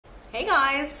Hey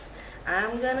guys,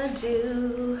 I'm gonna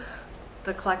do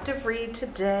the collective read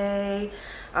today,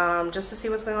 just to see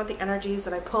what's going on with the energies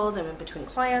that I pulled. I'm in between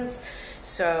clients,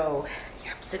 so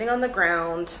yeah, I'm sitting on the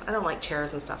ground. I don't like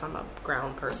chairs and stuff. I'm a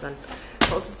ground person,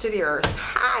 closest to the earth.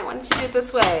 I wanted to do it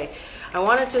this way. I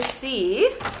wanted to see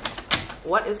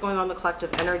what is going on in the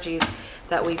collective energies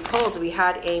that we pulled. We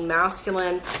had a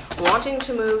masculine wanting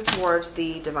to move towards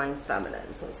the divine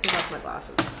feminine. So let's see off my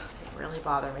glasses. They really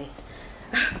bother me.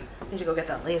 I need to go get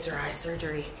that laser eye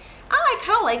surgery. I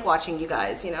kind of like watching you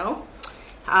guys, you know.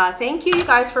 Thank you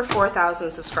guys for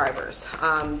 4,000 subscribers.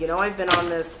 You know, I've been on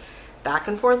this back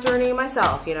and forth journey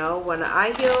myself. You know, when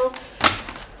I heal,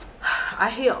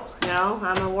 you know.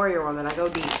 I'm a warrior woman. I go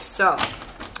deep. So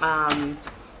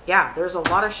yeah, there's a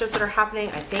lot of shifts that are happening.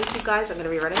 I thank you guys. I'm going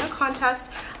to be running a contest.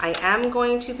 I am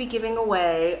going to be giving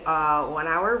away a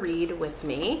 1-hour read with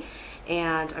me.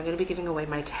 And I'm going to be giving away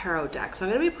my tarot deck. So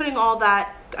I'm going to be putting all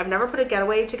that. I've never put a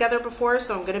getaway together before,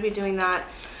 so I'm going to be doing that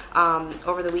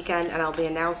over the weekend, and I'll be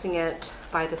announcing it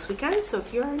by this weekend. So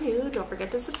if you're new, don't forget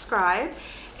to subscribe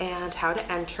and how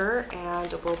to enter,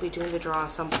 and we'll be doing the draw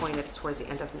at some point towards the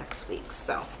end of next week.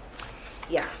 So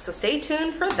yeah, so stay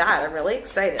tuned for that. I'm really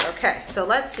excited. Okay, so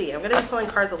let's see. I'm going to be pulling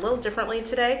cards a little differently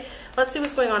today. Let's see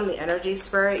what's going on in the energy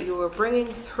spirit you were bringing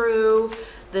through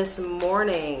this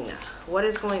morning. What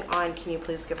is going on? Can you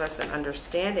please give us an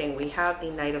understanding? We have the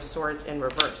Knight of Swords in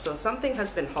reverse. So something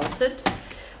has been halted.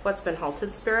 What's been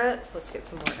halted, Spirit? Let's get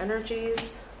some more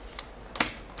energies.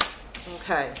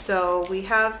 Okay, so we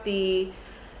have the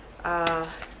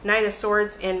Knight of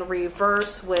Swords in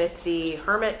reverse with the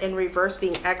Hermit in reverse,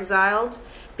 being exiled,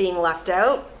 being left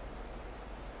out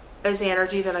is the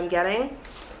energy that I'm getting.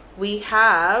 We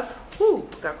have,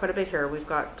 got quite a bit here. We've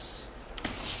got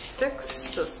 6,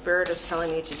 so Spirit is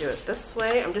telling me to do it this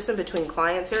way. I'm just in between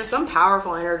clients here. Some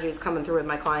powerful energy is coming through with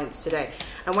my clients today.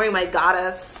 I'm wearing my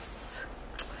goddess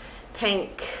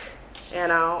pink. You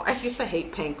know, I used to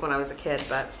hate pink when I was a kid,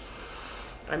 but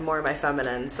I'm more my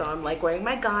feminine, so I'm like wearing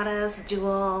my goddess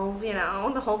jewels, you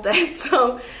know, the whole bit.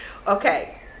 So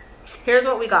okay, here's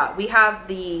what we got. We have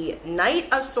the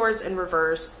Knight of Swords in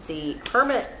reverse, the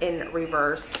Hermit in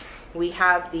reverse, we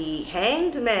have the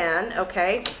Hanged Man.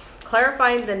 Okay,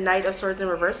 clarifying the Knight of Swords in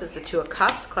reverse is the Two of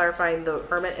Cups, clarifying the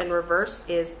Hermit in reverse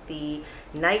is the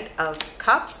Knight of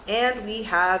Cups, and we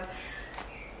have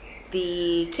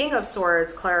the King of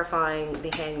Swords clarifying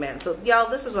the Hanged Man. So y'all,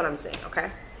 this is what I'm seeing.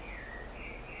 Okay,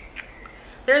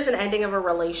 there's an ending of a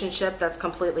relationship that's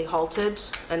completely halted,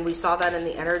 and we saw that in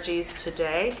the energies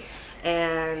today.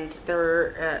 And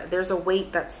there's a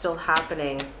weight that's still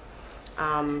happening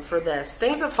for this.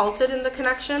 Things have halted in the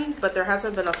connection, but there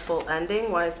hasn't been a full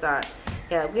ending. Why is that?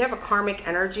 Yeah, we have a karmic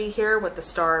energy here with the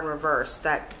Star in reverse,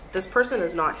 that this person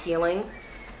is not healing.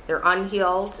 They're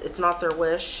unhealed. It's not their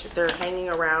wish. They're hanging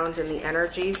around in the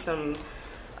energy. Some,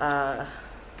 yeah,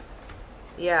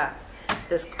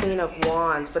 this Queen of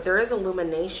Wands, but there is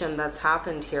illumination that's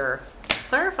happened here.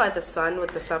 Clarify the Sun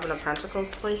with the Seven of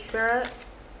Pentacles, please, Spirit.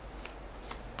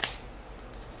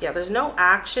 Yeah, there's no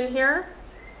action here.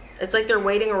 It's like they're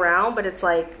waiting around, but it's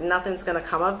like nothing's going to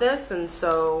come of this. And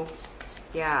so,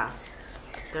 yeah,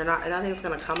 nothing's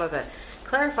going to come of it.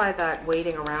 Clarify that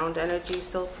waiting around energy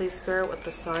still, please, Spirit, with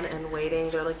the Sun and waiting.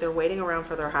 They're waiting around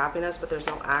for their happiness, but there's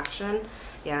no action.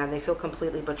 Yeah, and they feel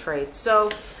completely betrayed. So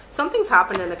something's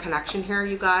happened in a connection here,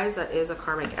 you guys, that is a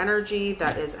karmic energy,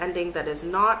 that is ending, that is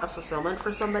not a fulfillment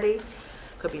for somebody.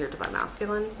 Could be your divine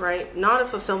masculine, right? Not a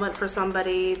fulfillment for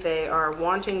somebody. They are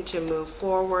wanting to move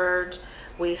forward.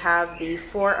 We have the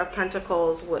Four of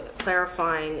Pentacles with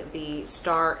clarifying the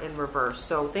Star in reverse.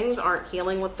 So things aren't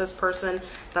healing with this person.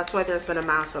 That's why there's been a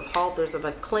massive halt. There's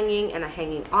a clinging and a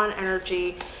hanging on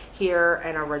energy here,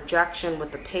 and a rejection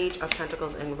with the Page of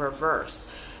Pentacles in reverse.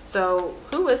 So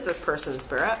who is this person,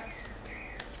 Spirit?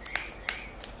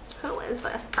 Who is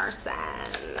this person?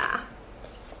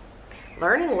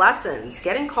 Learning lessons,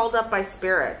 getting called up by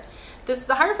Spirit.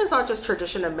 The Hierophant's not just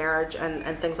tradition of marriage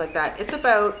and things like that. It's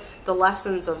about the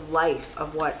lessons of life,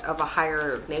 of a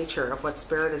higher nature, of what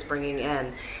Spirit is bringing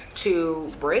in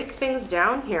to break things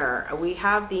down here. We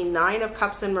have the Nine of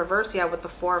Cups in reverse, yeah, with the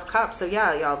Four of Cups. So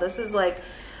yeah, y'all, this is like,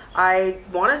 I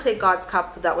want to take God's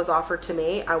cup that was offered to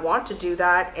me. I want to do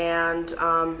that, and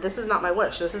this is not my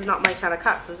wish. This is not my 10 of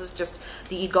Cups. This is just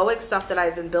the egoic stuff that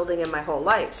I've been building in my whole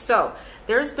life. So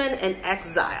there's been an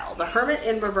exile. The Hermit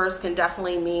in reverse can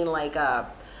definitely mean like a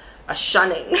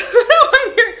shunning.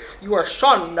 You are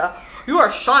shunned. You are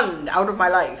shunned out of my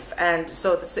life. And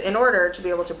so in order to be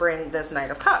able to bring this Knight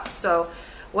of Cups. So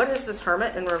What is this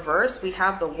Hermit in reverse? We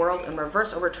have the World in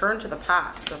reverse, a return to the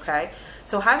past, okay?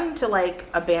 So having to like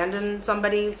abandon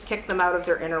somebody, kick them out of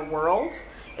their inner world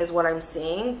is what I'm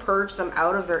seeing. Purge them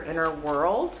out of their inner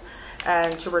world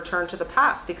and to return to the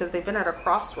past because they've been at a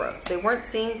crossroads. They weren't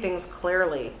seeing things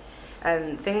clearly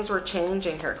and things were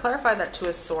changing here. Clarify that Two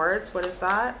of Swords. What is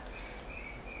that?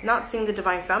 Not seeing the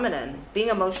divine feminine. Being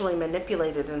emotionally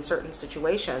manipulated in certain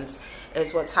situations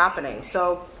is what's happening.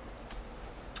 So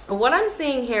what I'm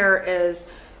seeing here is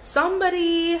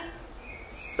somebody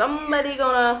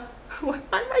gonna, why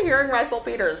am I hearing Russell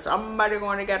Peters? Somebody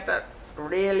going to get that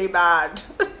really bad.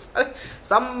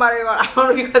 Somebody, I don't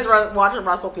know if you guys are watching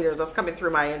Russell Peters. That's coming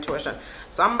through my intuition.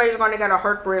 Somebody's going to get a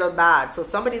hurt real bad. So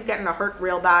somebody's getting a hurt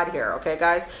real bad here. Okay,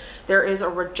 guys, there is a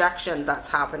rejection that's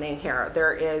happening here.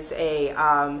 There is a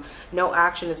no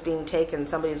action is being taken.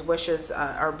 Somebody's wishes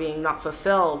are being not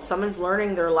fulfilled. Someone's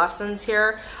learning their lessons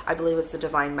here. I believe it's the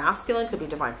divine masculine, could be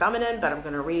divine feminine, but I'm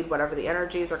going to read whatever the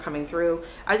energies are coming through.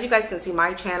 As you guys can see,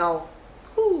 my channel,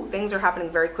 things are happening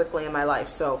very quickly in my life.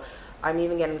 So I'm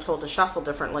even getting told to shuffle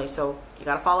differently. So you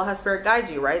got to follow how spirit guides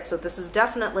you, right? So this is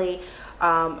definitely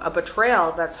a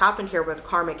betrayal that's happened here with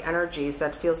karmic energies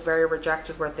that feels very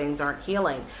rejected, where things aren't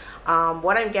healing.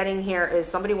 What I'm getting here is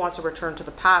somebody wants to return to the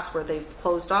past where they've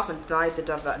closed off and denied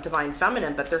the divine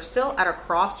feminine, but they're still at a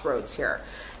crossroads here.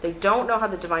 They don't know how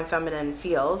the divine feminine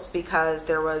feels because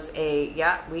there was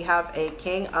we have a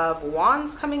King of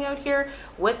Wands coming out here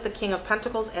with the King of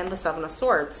Pentacles and the Seven of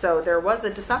Swords. So there was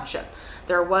a deception.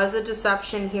 There was a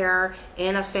deception here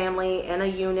in a family, in a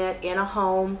unit, in a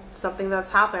home, something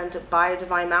that's happened by a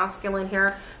divine masculine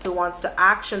here who wants to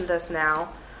action this now,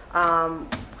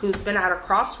 who's been at a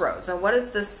crossroads. And what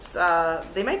is this?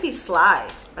 They might be sly.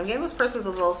 I'm getting this person's a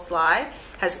little sly,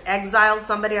 has exiled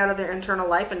somebody out of their internal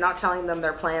life and not telling them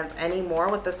their plans anymore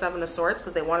with the Seven of Swords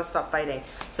because they want to stop fighting.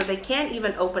 So they can't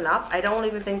even open up. I don't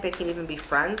even think they can even be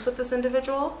friends with this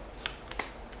individual.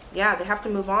 Yeah, they have to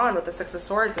move on with the Six of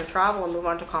Swords and travel and move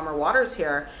on to calmer waters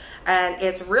here. And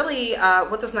it's really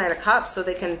with this Knight of Cups, so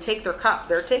they can take their cup.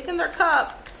 They're taking their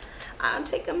cup. I'm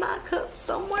taking my cup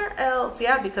somewhere else.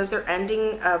 Yeah, because they're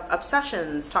ending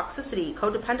obsessions, toxicity,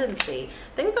 codependency,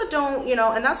 things that don't,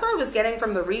 and that's what I was getting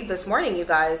from the read this morning, you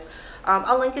guys.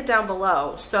 I'll link it down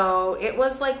below. So it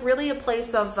was like really a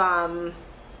place of, I'm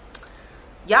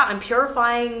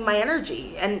purifying my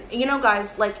energy. And,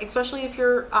 guys, like, especially if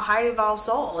you're a high evolved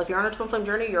soul, if you're on a twin flame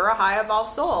journey, you're a high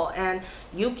evolved soul and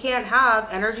you can't have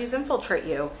energies infiltrate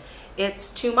you. It's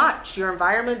too much. Your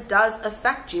environment does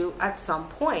affect you at some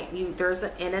point. There's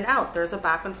an in and out. There's a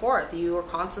back and forth. You are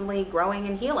constantly growing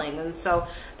and healing. And so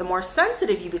the more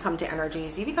sensitive you become to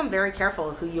energies, you become very careful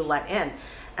of who you let in.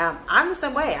 I'm the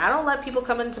same way. I don't let people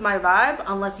come into my vibe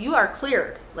unless you are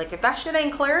cleared. Like, if that shit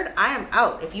ain't cleared, I am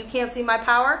out. If you can't see my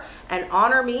power and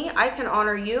honor me, I can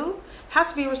honor you. It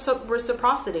has to be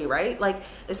reciprocity, right? Like,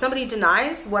 if somebody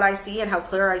denies what I see and how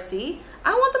clear I see,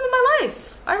 I don't want them in my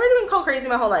life. I've already been called crazy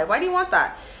my whole life. Why do you want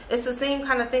that? It's the same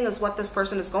kind of thing as what this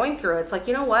person is going through. It's like,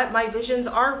 you know what? My visions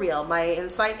are real. My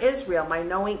insight is real. My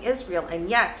knowing is real. And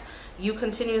yet you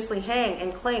continuously hang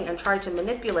and cling and try to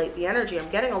manipulate the energy. I'm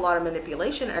getting a lot of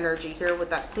manipulation energy here with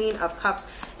that Queen of Cups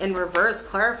in reverse.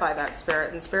 Clarify that,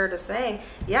 Spirit. And Spirit is saying,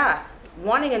 yeah,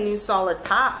 wanting a new solid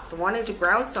path, wanting to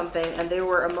ground something, and they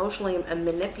were emotionally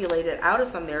manipulated out of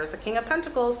something. There's the King of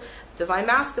Pentacles, divine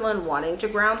masculine, wanting to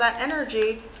ground that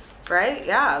energy, right?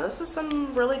 Yeah, this is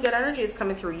some really good energy is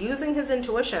coming through. Using his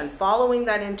intuition, following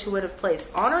that intuitive place,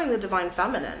 honoring the divine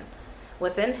feminine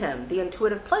within him, the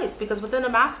intuitive place, because within a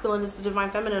masculine is the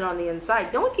divine feminine on the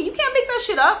inside. No one can, you can't make that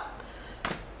shit up.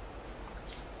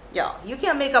 Yeah, you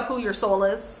can't make up who your soul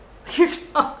is.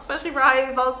 Especially for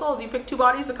high evolved souls, you pick two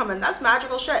bodies to come in. That's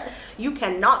magical shit. You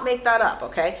cannot make that up,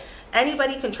 okay?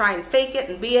 Anybody can try and fake it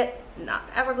and be it. Not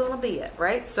ever gonna be it,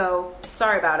 right? So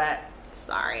sorry about it.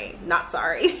 Sorry, not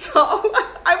sorry. So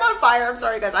I'm on fire. I'm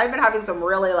sorry, guys. I've been having some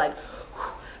really like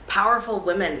powerful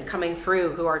women coming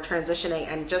through who are transitioning,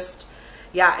 and just,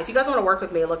 yeah, if you guys want to work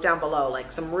with me, look down below.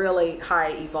 Like some really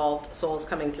high evolved souls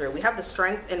coming through. We have the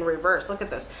Strength in reverse. Look at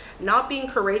this. Not being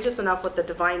courageous enough with the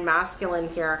divine masculine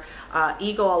here.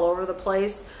 Ego all over the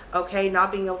place. Okay,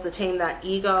 not being able to tame that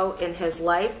ego in his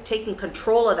life. Taking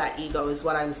control of that ego is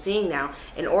what I'm seeing now.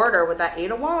 In order with that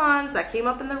Eight of Wands that came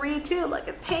up in the read too. Like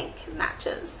a pink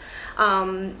matches.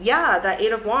 Yeah, that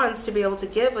Eight of Wands to be able to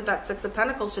give with that Six of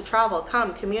Pentacles to travel,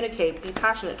 come, communicate, be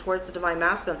passionate towards the divine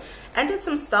masculine, and did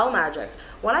some spell magic.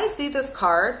 When I see this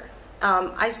card,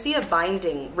 I see a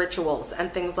binding rituals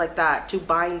and things like that to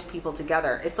bind people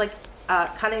together. It's like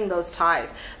cutting those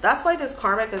ties. That's why this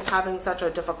karmic is having such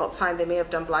a difficult time. They may have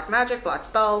done black magic, black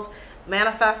spells,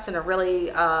 manifest in a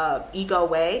really ego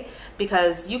way,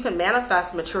 because you can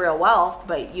manifest material wealth,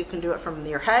 but you can do it from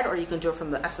your head or you can do it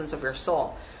from the essence of your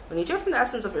soul. When you do it from the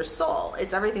essence of your soul,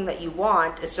 it's everything that you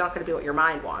want. It's not going to be what your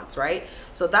mind wants, right?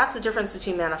 So that's the difference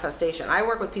between manifestation. I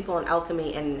work with people in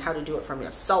alchemy and how to do it from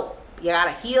your soul. You got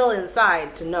to heal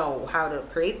inside to know how to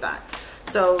create that.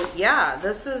 So yeah,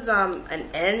 this is an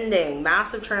ending,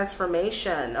 massive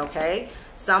transformation, okay?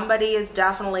 Somebody is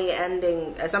definitely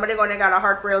ending. Somebody going to get a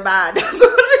heart real bad.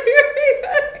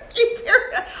 Keep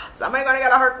hearing. Somebody going to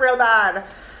get a heart real bad.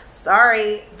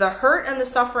 Sorry. The hurt and the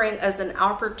suffering is an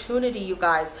opportunity, you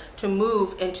guys, to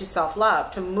move into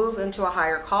self-love, to move into a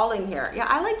higher calling here. Yeah,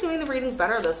 I like doing the readings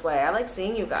better this way. I like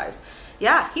seeing you guys.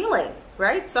 Yeah, healing,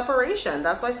 right? Separation.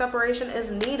 That's why separation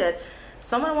is needed.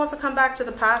 Someone wants to come back to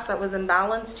the past that was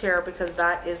imbalanced here, because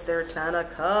that is their 10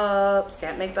 of Cups.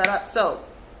 Can't make that up. So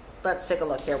let's take a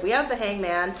look here. We have the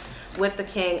Hangman with the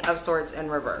King of Swords in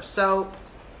reverse. So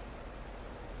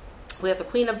we have the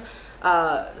Queen of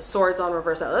Swords on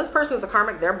reverse. Now, this person is the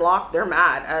karmic. They're blocked. They're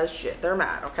mad as shit. They're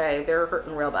mad. Okay, they're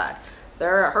hurting real bad.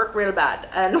 They're hurt real bad.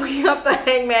 And we have the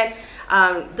Hangman.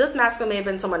 This masculine may have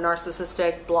been somewhat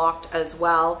narcissistic, blocked as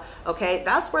well. Okay,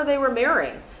 that's where they were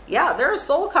mirroring. Yeah, they're a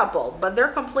soul couple, but they're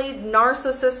complete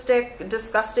narcissistic,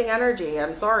 disgusting energy.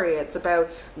 I'm sorry. It's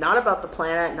not about the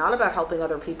planet, not about helping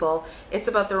other people. It's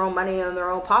about their own money in their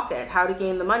own pocket. How to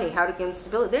gain the money, how to gain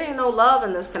stability. There ain't no love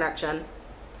in this connection.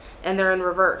 And they're in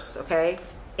reverse, okay?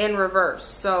 In reverse.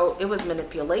 So it was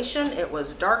manipulation, it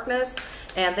was darkness,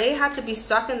 and they had to be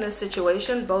stuck in this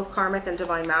situation, both karmic and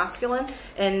divine masculine,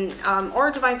 and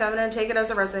or divine feminine. Take it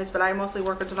as it resonates, but I mostly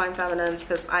work with divine feminines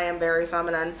because I am very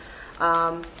feminine.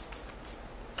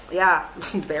 Yeah,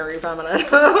 very feminine.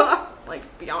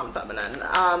 Like beyond feminine.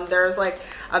 There's like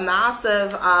a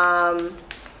massive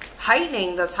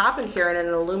heightening that's happened here, and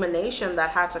an illumination that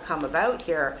had to come about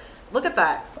here. Look at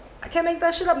that. I can't make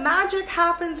that shit up. Magic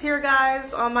happens here,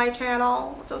 guys, on my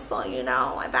channel. Just so you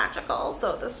know, I'm magical.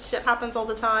 So this shit happens all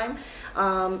the time.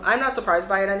 I'm not surprised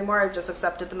by it anymore. I've just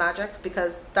accepted the magic,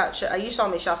 because that shit, you saw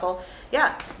me shuffle.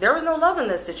 Yeah, there was no love in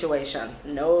this situation.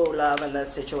 No love in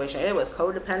this situation. It was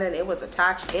codependent. It was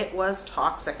attached. It was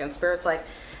toxic. And Spirit's like,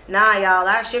 nah, y'all,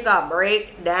 that shit got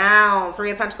break down. 3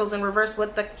 of Pentacles in reverse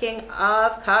with the King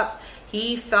of Cups.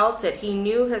 He felt it. He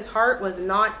knew his heart was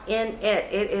not in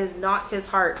it. It is not his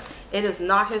heart. It is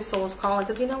not his soul's calling.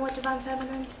 Because you know what, divine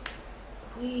feminines?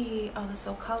 We are the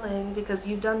soul calling, because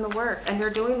you've done the work and you're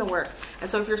doing the work. And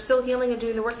so if you're still healing and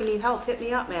doing the work and need help, hit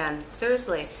me up, man.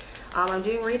 Seriously. I'm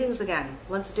doing readings again.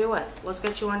 Let's do it. Let's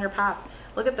get you on your path.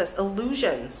 Look at this.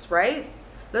 Illusions, right?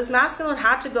 This masculine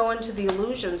had to go into the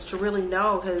illusions to really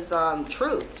know his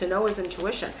truth, to know his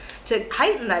intuition, to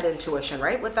heighten that intuition,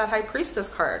 right? With that High Priestess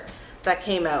card that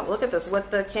came out. Look at this with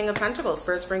the King of Pentacles.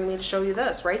 Spirit's bringing me to show you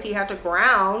this, right? He had to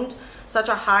ground such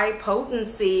a high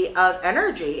potency of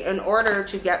energy in order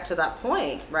to get to that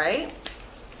point, right?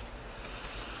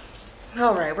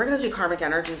 All right, we're going to do karmic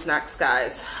energies next,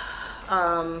 guys.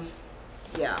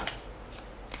 Yeah.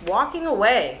 Walking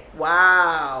away.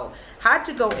 Wow. Had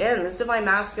to go in. This divine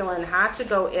masculine had to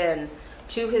go in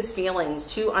to his feelings,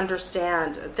 to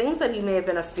understand things that he may have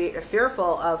been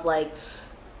fearful of, like,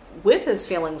 with his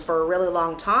feelings for a really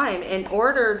long time, in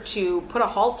order to put a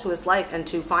halt to his life and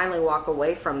to finally walk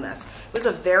away from this. It was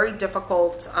a very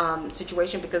difficult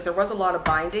situation, because there was a lot of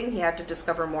binding. He had to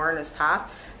discover more in his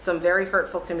path. Some very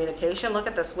hurtful communication. Look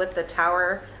at this with the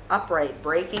Tower upright,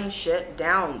 breaking shit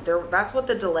down. That's what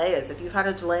the delay is. If you've had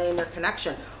a delay in your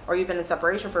connection, or you've been in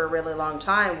separation for a really long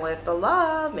time with the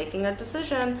love, making a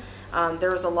decision,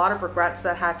 there was a lot of regrets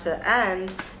that had to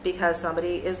end, because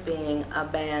somebody is being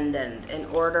abandoned. In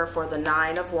order for the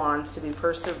 9 of Wands to be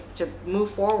to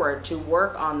move forward, to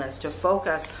work on this, to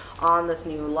focus on this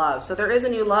new love. So there is a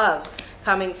new love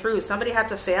coming through. Somebody had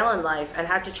to fail in life and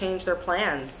had to change their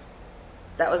plans.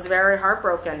 That was very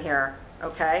heartbroken here,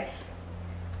 okay?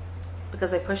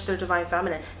 Because they pushed their divine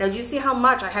feminine. Now, do you see how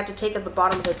much I had to take at the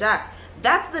bottom of the deck?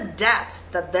 That's the depth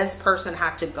that this person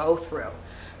had to go through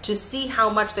to see how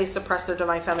much they suppress their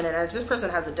divine feminine energy. This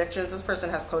person has addictions. This person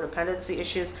has codependency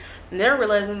issues. And they're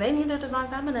realizing they need their divine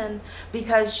feminine,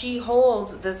 because she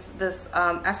holds this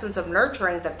essence of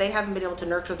nurturing that they haven't been able to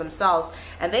nurture themselves.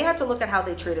 And they had to look at how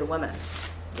they treated women.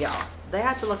 Yeah, they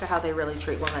had to look at how they really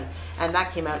treat women. And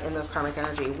that came out in this karmic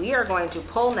energy. We are going to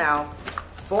pull now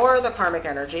for the karmic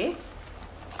energy.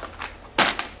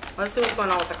 Let's see what's going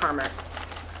on with the karmic.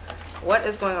 What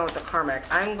is going on with the karmic?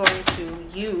 I'm going to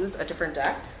use a different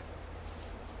deck.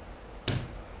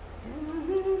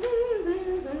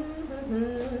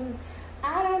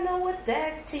 I don't know what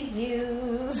deck to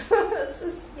use. This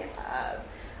is, yeah.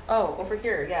 Oh, over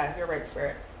here. Yeah, you're right,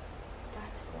 Spirit.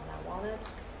 That's the one I wanted.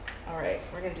 All right,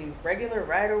 we're going to do regular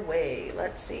right away.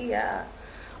 Let's see, yeah.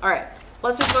 All right,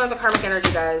 let's just go with the karmic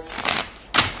energy, guys.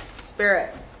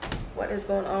 Spirit, what is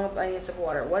going on with, I need a sip of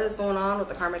water. What is going on with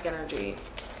the karmic energy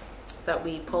that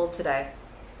we pulled today?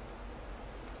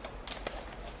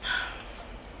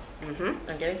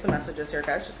 I'm getting some messages here,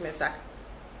 guys. Just give me a sec.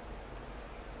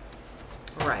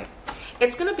 All right.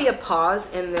 It's going to be a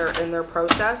pause in their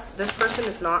process. This person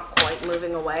is not quite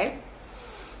moving away.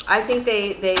 I think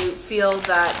they feel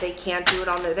that they can't do it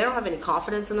on their, they don't have any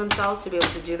confidence in themselves to be able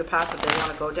to do the path that they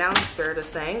want to go down, the Spirit is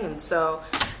saying. And so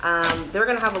they're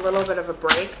going to have a little bit of a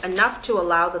break, enough to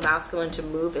allow the masculine to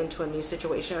move into a new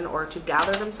situation or to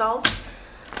gather themselves.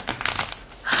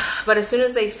 But as soon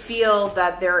as they feel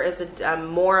that there is a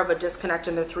more of a disconnect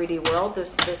in their 3D world,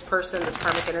 this person, this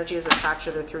karmic energy is attached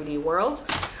to their 3D world.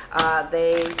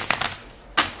 They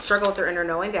struggle with their inner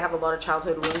knowing. They have a lot of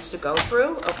childhood wounds to go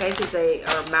through, okay, because they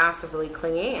are massively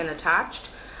clingy and attached.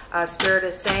 Spirit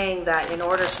is saying that in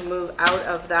order to move out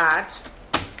of that,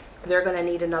 they're going to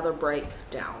need another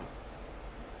breakdown.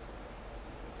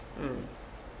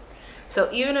 So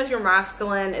even if your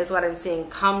masculine, is what I'm seeing,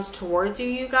 comes towards you,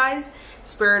 you guys,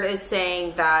 Spirit is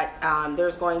saying that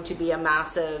there's going to be a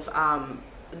massive,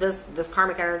 this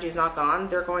karmic energy is not gone.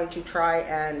 They're going to try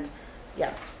and,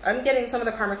 yeah, I'm getting some of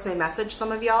the karmics may message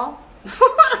some of y'all.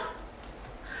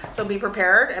 So be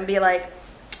prepared and be like,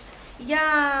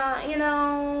 yeah, you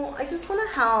know, I just want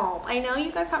to help. I know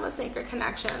you guys have a sacred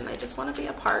connection. I just want to be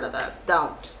a part of this.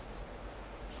 Don't.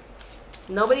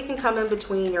 Nobody can come in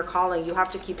between your calling. You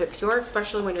have to keep it pure,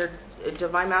 especially when you're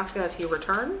divine masculine, if he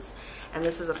returns and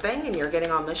this is a thing and you're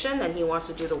getting on mission and he wants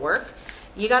to do the work.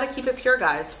 You got to keep it pure,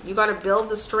 guys. You got to build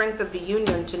the strength of the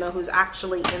union to know who's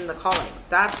actually in the calling.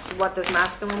 That's what this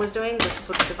masculine was doing. This is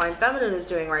what the divine feminine is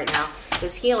doing right now,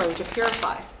 is healing, to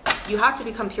purify. You have to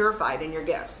become purified in your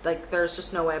gifts. Like, there's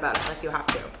just no way about it. Like, you have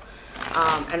to.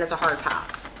 And it's a hard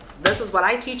path. This is what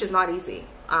I teach is not easy.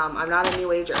 I'm not a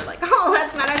new ager. Like, oh,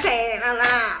 let's meditate.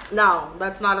 No,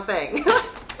 that's not a thing.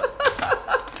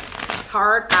 It's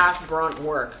hard ass brunt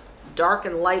work. Dark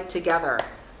and light together.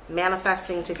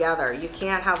 Manifesting together. You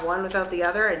can't have one without the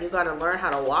other, and you got to learn how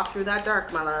to walk through that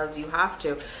dark, my loves. You have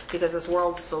to, because this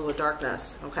world's filled with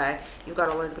darkness. Okay, you've got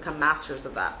to learn to become masters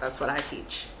of that. That's what I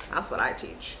teach. That's what I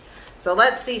teach. So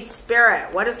let's see,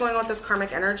 Spirit, what is going on with this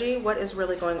karmic energy? What is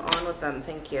really going on with them?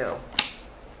 Thank you.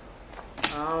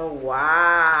 Oh,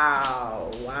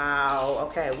 wow. Wow.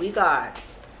 Okay, we got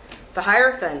the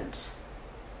Hierophant.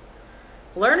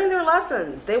 Learning their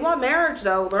lessons. They want marriage,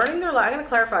 though. Learning their, I'm going to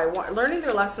clarify, learning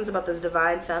their lessons about this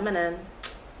divine feminine.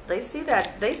 They see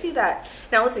that. They see that.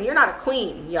 Now, listen, you're not a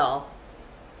queen, y'all.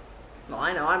 Well,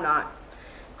 I know I'm not.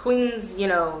 Queens, you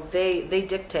know, they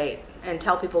dictate and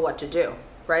tell people what to do,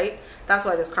 right? That's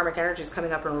why this karmic energy is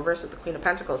coming up in reverse with the Queen of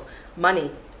Pentacles.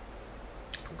 Money.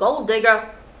 Gold digger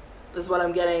is what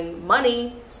I'm getting.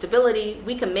 Money, stability.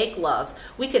 We can make love.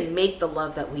 We can make the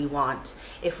love that we want.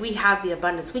 If we have the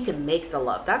abundance, we can make the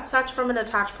love. That's such from an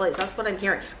attached place. That's what I'm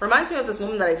hearing. Reminds me of this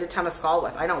woman that I did Temescal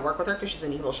with. I don't work with her because she's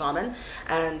an evil shaman.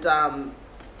 And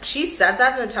she said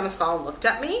that in the Temescal and looked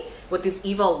at me with this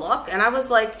evil look. And I was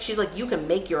like, she's like, you can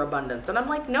make your abundance. And I'm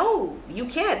like, no, you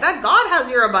can't. That God has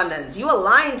your abundance. You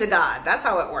align to God. That's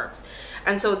how it works.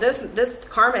 And so this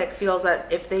karmic feels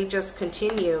that if they just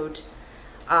continued,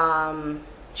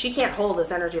 she can't hold this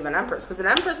energy of an empress, because an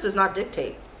empress does not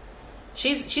dictate.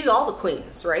 She's all the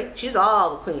queens, right? She's all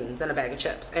the queens in a bag of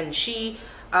chips, and she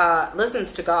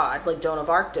listens to God like Joan of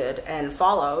Arc did, and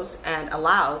follows and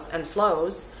allows and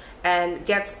flows and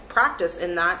gets practice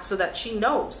in that, so that she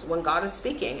knows when God is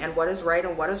speaking and what is right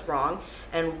and what is wrong,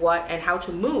 and what and how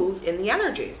to move in the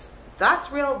energies.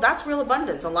 That's real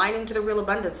abundance, aligning to the real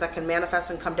abundance that can manifest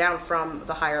and come down from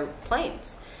the higher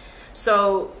planes.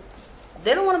 So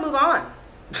they don't want to move on.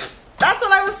 That's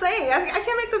what I was saying. I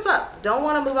can't make this up. Don't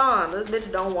want to move on. This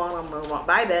bitch don't want to move on.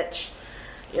 Bye, bitch.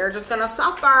 You're just going to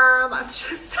suffer. That's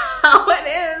just how it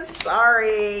is.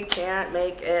 Sorry. Can't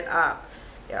make it up.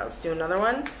 Yeah, let's do another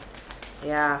one.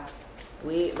 Yeah.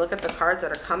 We look at the cards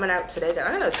that are coming out today.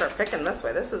 I'm going to start picking this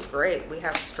way. This is great. We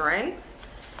have Strength.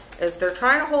 Is they're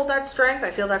trying to hold that strength.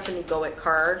 I feel that's an egoic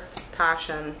card.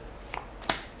 Passion.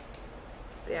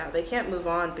 Yeah, they can't move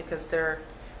on because they're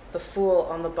the Fool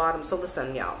on the bottom. So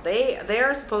listen, y'all, they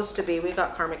are supposed to be, we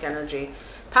got karmic energy,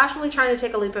 passionately trying to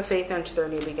take a leap of faith into their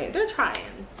new beginning. They're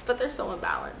trying, but they're so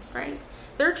imbalanced, right?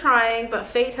 They're trying, but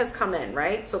fate has come in,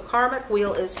 right? So karmic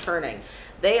wheel is turning.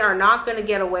 They are not going to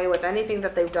get away with anything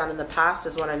that they've done in the past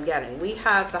is what I'm getting. We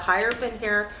have the Hierophant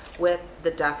here with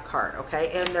the Death card,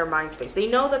 okay, in their mind space. They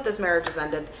know that this marriage is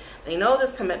ended. They know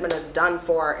this commitment is done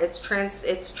for. It's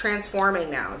transforming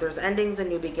now. There's endings and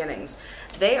new beginnings.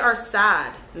 They are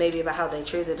sad, maybe, about how they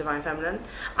treat the Divine Feminine.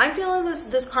 I'm feeling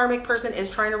this karmic person is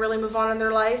trying to really move on in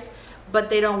their life,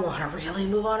 but they don't want to really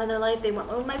move on in their life. They want,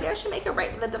 oh, maybe I should make it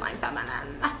right with the Divine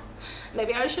Feminine.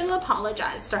 Maybe I shouldn't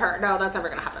apologize to her. No, that's never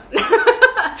going to happen.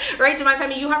 Right, Divine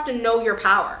Feminine, you have to know your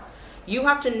power. You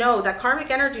have to know that karmic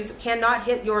energies cannot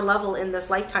hit your level in this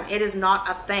lifetime. It is not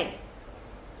a thing.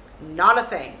 Not a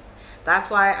thing. That's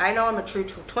why I know I'm a true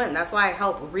twin. That's why I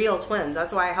help real twins.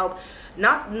 That's why I help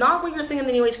not what you're seeing in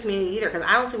the New Age community either, because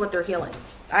I don't see what they're healing.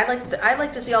 I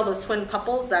like to see all those twin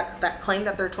couples that claim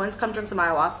that they're twins. Come drink some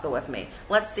ayahuasca with me.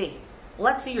 Let's see.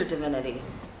 Let's see your divinity.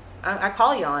 I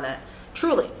call you on it.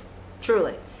 Truly.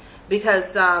 Truly.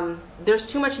 Because there's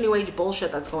too much New Age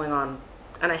bullshit that's going on.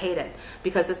 And I hate it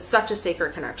because it's such a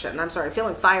sacred connection. And I'm sorry, I'm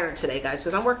feeling fired today, guys,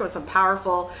 because I'm working with some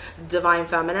powerful Divine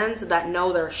Feminines that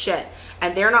know their shit.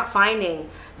 And they're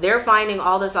finding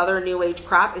all this other New Age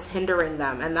crap is hindering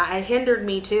them. And that it hindered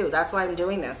me too. That's why I'm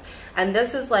doing this. And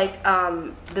this is like,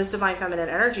 this Divine Feminine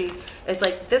energy is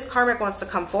like, this karmic wants to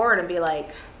come forward and be like,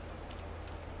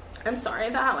 I'm sorry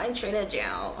about how I treated you.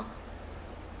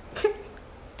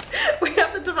 We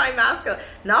have the Divine Masculine,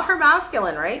 not her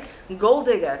masculine, right? Gold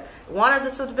digger, wanted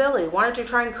the stability, wanted to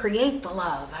try and create the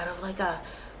love out of like a,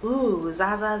 ooh,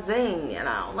 zaza zing, you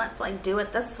know, let's like do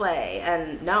it this way.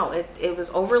 And no, it was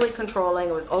overly controlling.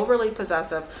 It was overly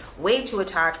possessive, way too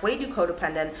attached, way too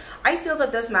codependent. I feel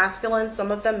that this masculine, some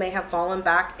of them may have fallen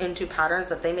back into patterns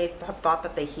that they may have thought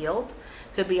that they healed.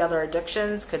 Could be other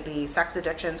addictions, could be sex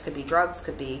addictions, could be drugs,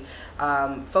 could be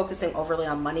focusing overly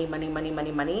on money.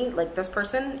 Like this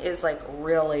person is like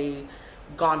really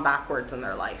gone backwards in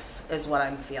their life is what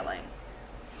I'm feeling.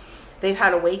 They've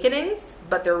had awakenings,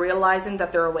 but they're realizing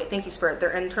that they're awake. Thank you, Spirit.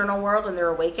 Their internal world and their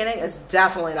awakening is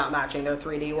definitely not matching their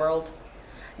 3D world.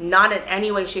 Not in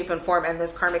any way, shape, and form. And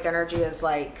this karmic energy is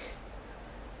like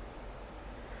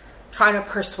trying to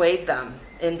persuade them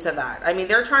into that. I mean,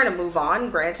 they're trying to move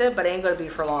on, granted, but it ain't going to be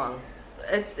for long.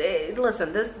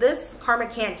 Listen, this karma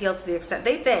can't heal to the extent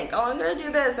they think, oh, I'm going to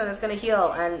do this and it's going to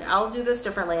heal and I'll do this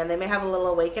differently. And they may have a little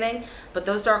awakening, but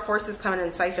those dark forces come in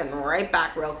and siphon right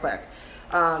back real quick.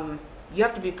 You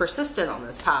have to be persistent on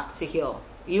this path to heal.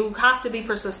 You have to be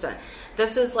persistent.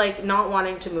 This is like not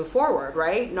wanting to move forward,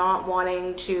 right? Not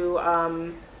wanting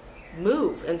to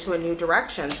move into a new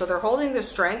direction. So they're holding their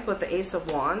strength with the Ace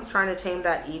of Wands, trying to tame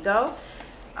that ego.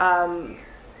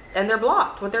 And they're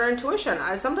blocked with their intuition.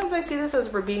 Sometimes I see this as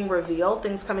being revealed,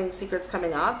 things coming, secrets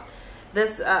coming up.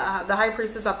 This, the High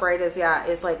Priestess upright is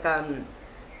like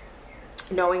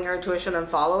knowing your intuition and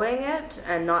following it,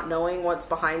 and not knowing what's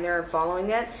behind there and following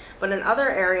it. But in other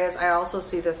areas, I also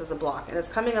see this as a block, and it's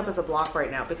coming up as a block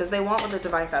right now because they want what the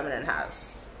Divine Feminine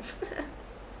has.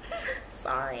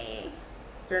 Sorry,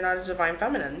 you're not a Divine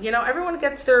Feminine. You know, everyone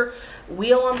gets their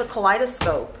wheel on the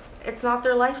kaleidoscope. It's not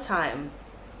their lifetime.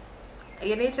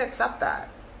 You need to accept that.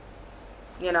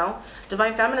 You know,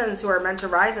 Divine Feminines who are meant to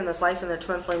rise in this life in their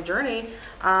twin flame journey,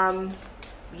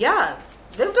 yeah,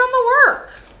 they've done the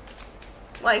work.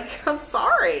 Like, I'm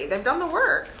sorry, they've done the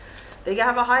work. They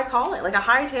have a high calling, like a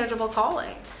high tangible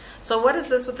calling. So what is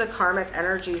this with the karmic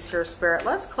energies here, Spirit?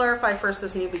 Let's clarify first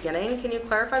this new beginning. Can you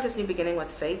clarify this new beginning with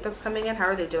fate that's coming in? How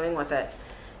are they doing with it?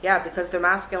 Yeah, because their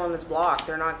masculine is blocked.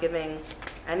 They're not giving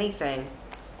anything,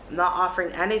 not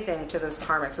offering anything to this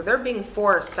karmic. So they're being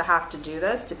forced to have to do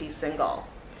this to be single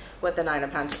with the Nine of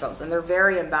Pentacles. And they're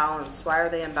very imbalanced. Why are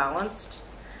they imbalanced?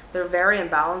 They're very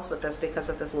imbalanced with this because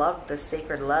of this love, this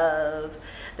sacred love.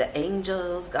 The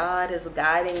angels, God is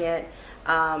guiding it.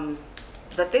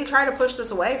 That they try to push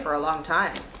this away for a long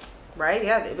time. Right?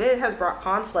 Yeah, it has brought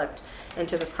conflict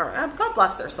into this karma. God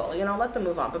bless their soul. You know, let them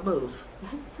move on. But move.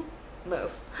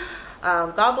 Move.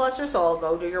 God bless your soul.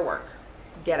 Go do your work.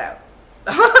 Get out.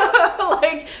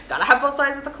 Like, gotta have both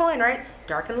sides of the coin, right?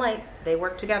 Dark and light, they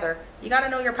work together. You gotta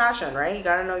know your passion, right? You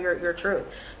gotta know your truth.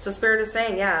 So Spirit is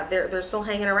saying, yeah, they're still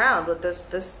hanging around with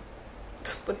this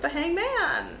with the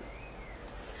Hangman.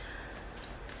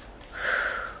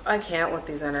 I can't with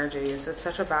these energies. It's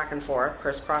such a back and forth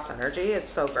crisscross energy.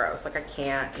 It's so gross. Like, I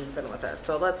can't even with it.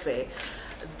 So let's see.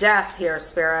 Death here,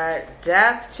 Spirit.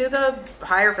 Death to the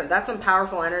Hierophant. That's some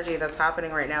powerful energy that's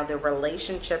happening right now. The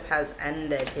relationship has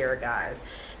ended here, guys.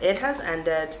 It has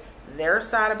ended. They're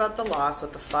sad about the loss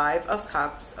with the Five of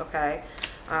Cups, okay?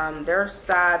 They're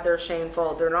sad. They're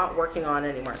shameful. They're not working on it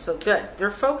anymore. So good. Their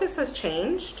focus has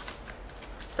changed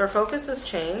Their focus has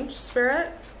changed,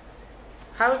 Spirit.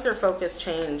 How is their focus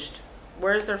changed?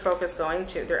 Where is their focus going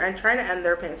to? They're trying to end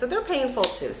their pain. So they're painful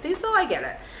too. See, so I get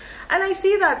it. And I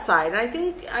see that side. And I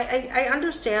think I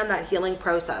understand that healing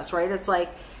process, right? It's like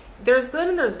there's good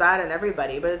and there's bad in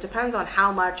everybody, but it depends on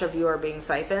how much of you are being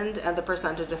siphoned and the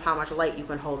percentage of how much light you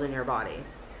can hold in your body.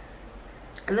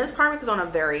 And this karmic is on a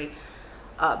very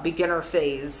beginner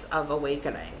phase of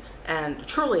awakening and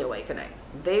truly awakening.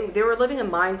 They were living in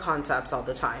mind concepts all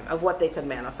the time of what they could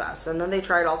manifest. And then they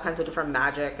tried all kinds of different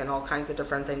magic and all kinds of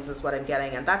different things is what I'm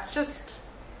getting. And that's just...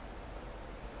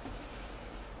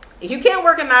 You can't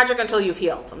work in magic until you've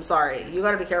healed. I'm sorry. You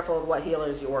got to be careful with what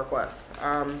healers you work with.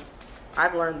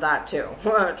 I've learned that too.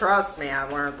 Trust me,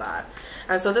 I've learned that.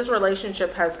 And so this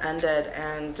relationship has ended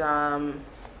and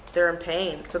they're in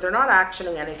pain. So they're not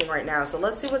actioning anything right now. So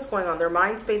let's see what's going on. Their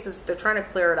mind space is, they're trying to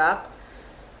clear it up.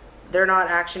 They're not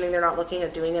actioning. They're not looking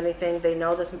at doing anything. They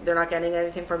know this. They're not getting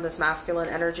anything from this masculine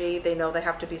energy. They know they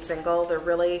have to be single. They're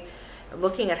really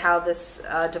looking at how this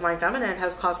divine feminine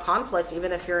has caused conflict,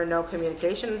 even if you're in no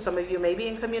communication. Some of you may be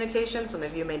in communication. Some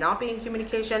of you may not be in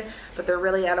communication. But they're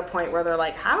really at a point where they're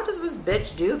like, how does this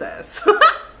bitch do this?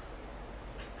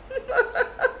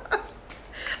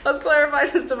 Let's clarify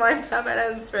this divine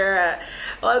feminine, Spirit.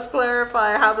 Let's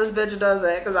clarify how this bitch does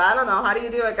it, because I don't know. How do you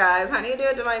do it, guys? How do you do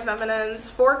it, divine feminines?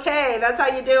 4K, that's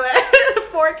how you do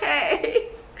it. 4K.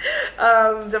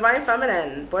 Divine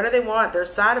feminine, what do they want? They're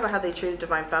sad about how they treated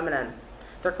divine feminine.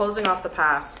 They're closing off the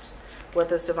past with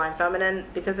this divine feminine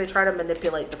because they try to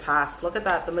manipulate the past. Look at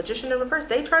that. The magician in reverse.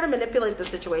 They try to manipulate the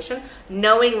situation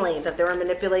knowingly that they were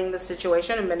manipulating the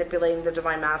situation and manipulating the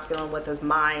divine masculine with his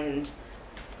mind.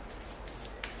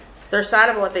 They're sad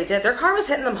about what they did. Their karma's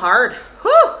hitting them hard.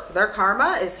 Whew! Their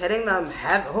karma is hitting them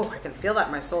heavy. Oh, I can feel that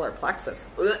in my solar plexus.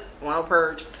 Ugh, want to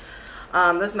purge.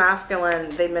 This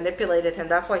masculine, they manipulated him.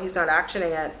 That's why he's not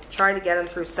actioning it. Trying to get him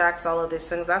through sex, all of these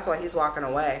things. That's why he's walking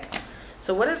away.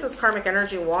 So what does this karmic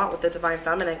energy want with the divine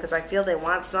feminine? Because I feel they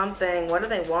want something. What do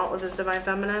they want with this divine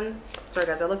feminine? Sorry,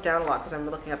 guys. I look down a lot because I'm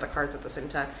looking at the cards at the same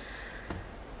time.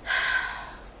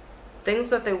 Things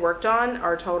that they worked on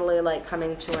are totally like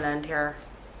coming to an end here.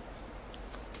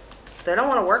 They don't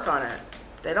want to work on it.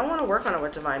 They don't want to work on it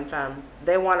with divine femme.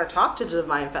 They want to talk to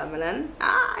divine feminine.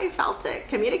 Ah, I felt it.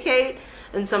 Communicate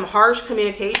in some harsh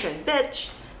communication. Bitch,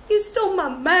 you stole my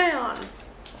man.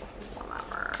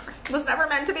 Whatever. It was never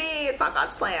meant to be. It's not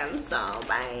God's plan. So,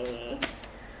 bye.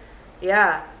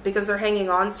 Yeah, because they're hanging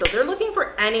on. So they're looking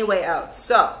for any way out.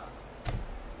 So,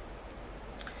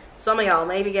 some of y'all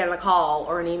may be getting a call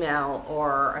or an email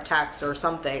or a text or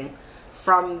something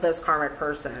from this karmic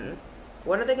person.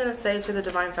 What are they going to say to the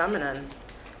divine feminine?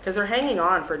 Because they're hanging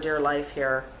on for dear life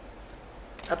here.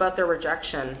 About their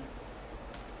rejection.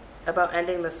 About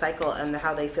ending the cycle and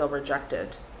how they feel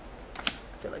rejected. I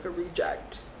feel like a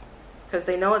reject. Because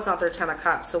they know it's not their 10 of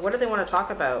cups. So what do they want to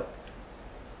talk about?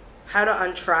 How to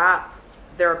untrap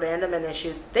their abandonment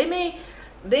issues. They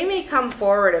may come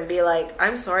forward and be like,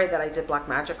 I'm sorry that I did black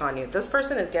magic on you. This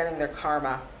person is getting their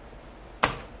karma.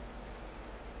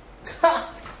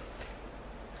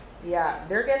 Yeah,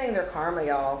 they're getting their karma,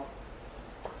 y'all.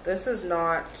 This is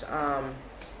not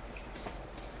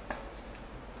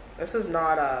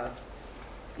a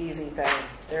easy thing.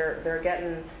 They're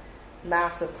getting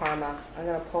massive karma. I'm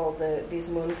gonna pull these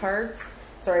moon cards.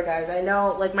 Sorry guys, I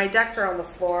know like my decks are on the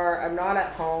floor. I'm not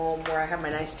at home where I have my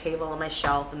nice table on my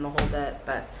shelf and the whole bit,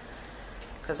 but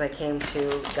because I came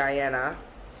to Guyana.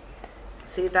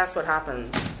 See, that's what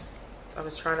happens. I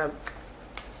was trying to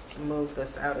move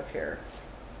this out of here.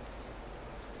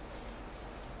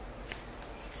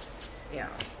 Yeah.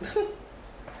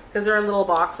 Because they're in little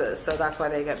boxes, so that's why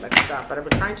they get mixed up. But I've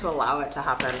been trying to allow it to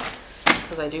happen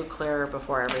because I do clear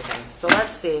before everything. So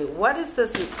let's see. What does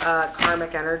this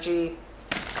karmic energy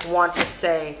want to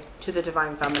say to the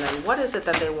divine feminine? What is it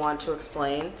that they want to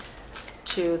explain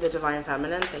to the divine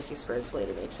feminine? Thank you, Spirit's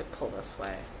leading me to pull this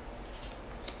way.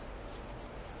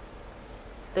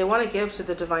 They want to give to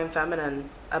the divine feminine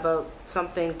about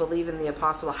something, believe in the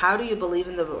impossible. How do you believe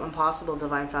in the impossible,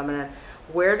 divine feminine?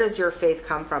 Where does your faith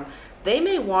come from? They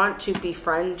may want to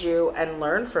befriend you and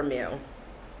learn from you.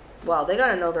 Well, they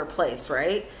got to know their place,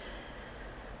 right?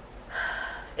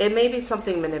 It may be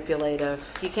something manipulative.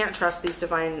 You can't trust these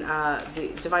divine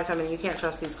feminine. You can't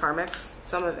trust these karmics.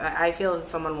 I feel that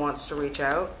someone wants to reach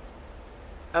out.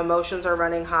 Emotions are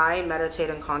running high. Meditate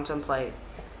and contemplate.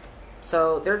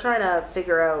 So they're trying to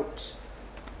figure out.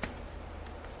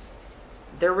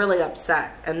 They're really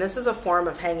upset, and this is a form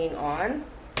of hanging on.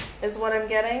 Is what I'm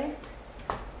getting.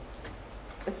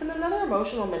 It's another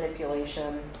emotional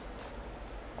manipulation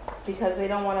because they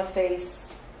don't want to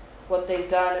face what they've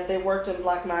done, if they worked in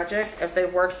black magic, if they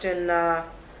worked in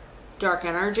dark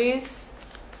energies,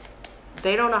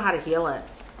 they don't know how to heal it.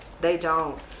 They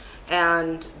don't.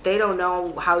 And they don't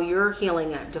know how you're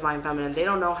healing it, Divine Feminine. They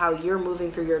don't know how you're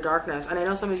moving through your darkness. And I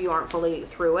know some of you aren't fully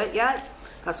through it yet.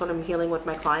 That's what I'm healing with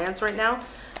my clients right now.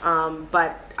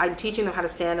 But I'm teaching them how to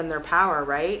stand in their power,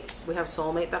 right? We have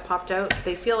soulmate that popped out.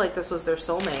 They feel like this was their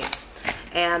soulmate.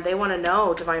 And they want to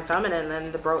know, Divine Feminine,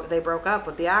 and they broke up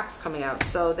with the axe coming out.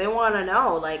 So they want to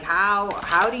know, like,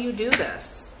 how do you do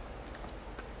this?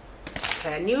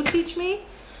 Can you teach me?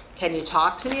 Can you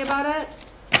talk to me about it?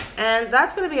 And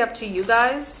that's going to be up to you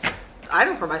guys. I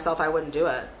know for myself, I wouldn't do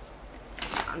it.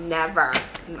 Never.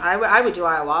 I would do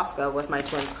ayahuasca with my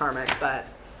twins Karmic, but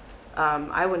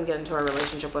I wouldn't get into a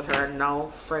relationship with her.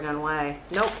 No friggin' way.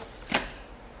 Nope.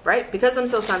 Right? Because I'm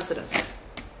so sensitive.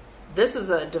 This is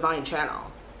a divine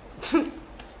channel.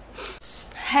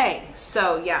 Hey,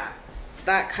 so yeah,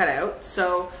 that cut out.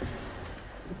 So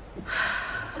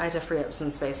I had to free up some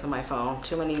space on my phone.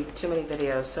 Too many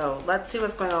videos. So let's see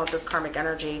what's going on with this karmic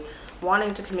energy.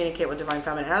 Wanting to communicate with Divine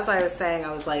Feminine. As I was saying,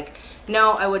 I was like,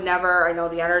 no, I would never. I know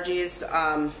the energies.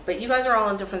 But you guys are all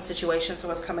in different situations. So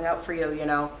what's coming out for you, you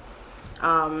know?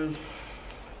 I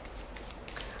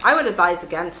would advise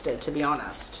against it, to be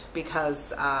honest.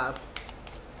 Because,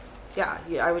 yeah,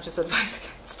 I would just advise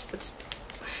against it.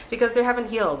 Because they haven't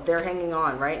healed. They're hanging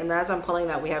on, right? And as I'm pulling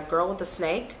that, we have Girl with the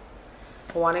Snake.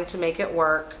 Wanting to make it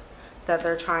work, that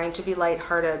they're trying to be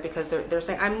lighthearted because they're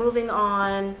saying, I'm moving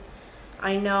on,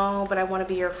 I know, but I want to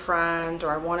be your friend,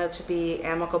 or I want it to be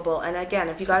amicable. And again,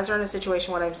 if you guys are in a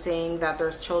situation where I'm seeing that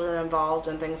there's children involved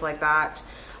and things like that,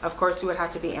 of course you would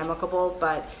have to be amicable,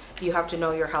 but you have to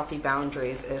know your healthy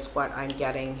boundaries is what I'm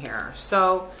getting here.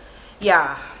 So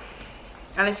yeah,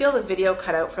 and I feel the video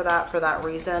cut out for that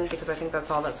reason, because I think that's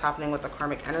all that's happening with the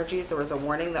karmic energies. There was a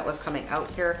warning that was coming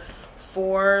out here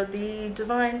for the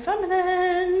Divine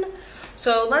Feminine.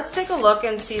 So let's take a look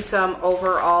and see some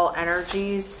overall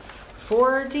energies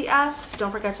for DFs. Don't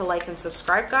forget to like and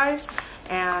subscribe, guys.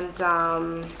 And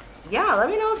yeah, let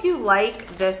me know if you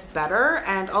like this better,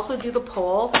 and also do the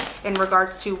poll in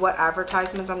regards to what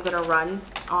advertisements I'm gonna run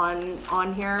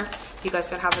on here. You guys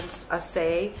can have a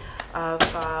say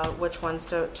of which ones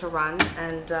to run.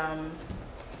 And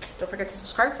don't forget to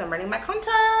subscribe because I'm running my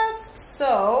contest.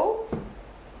 So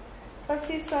let's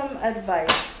see some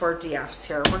advice for DFs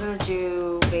here. We're going to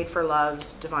do Made for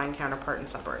Love's Divine Counterpart and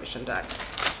Separation deck.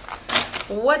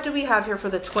 What do we have here for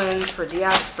the twins, for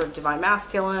DFs, for Divine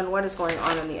Masculine? What is going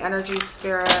on in the energy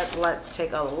spirit? Let's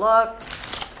take a look.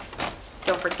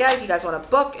 Don't forget, if you guys want to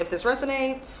book, if this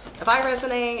resonates, if I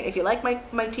resonate, if you like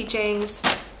my teachings,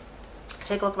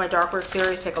 take a look at my Dark Work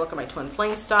series, take a look at my Twin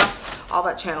Flame stuff, all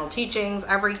that channel teachings,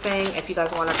 everything. If you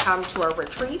guys want to come to a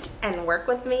retreat and work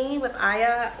with me, with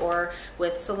Aya, or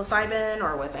with psilocybin,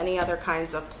 or with any other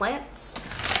kinds of plants,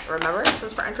 remember, this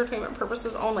is for entertainment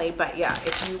purposes only. But yeah,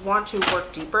 if you want to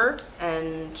work deeper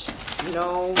and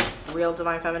know real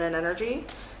Divine Feminine energy,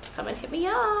 come and hit me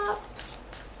up.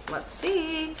 Let's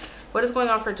see. What is going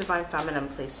on for Divine Feminine,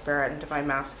 please, Spirit, and Divine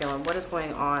Masculine? What is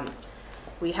going on?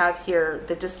 We have here,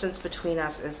 the distance between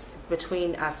us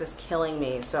is killing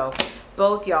me. So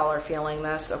both y'all are feeling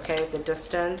this, okay? The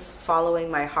distance,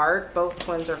 following my heart. Both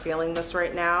twins are feeling this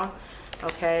right now,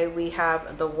 okay? We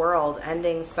have the World,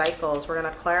 ending cycles. We're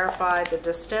going to clarify the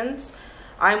distance.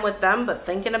 I'm with them, but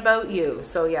thinking about you.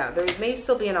 So yeah, they may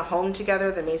still be in a home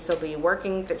together. They may still be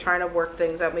working, they're trying to work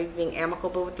things out, maybe being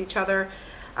amicable with each other.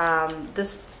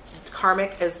 This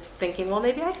karmic is thinking, well,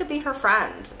 maybe I could be her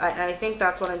friend. I think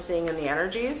that's what I'm seeing in the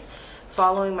energies.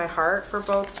 Following my heart for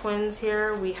both twins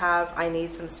here. We have, I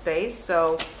need some space.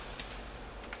 So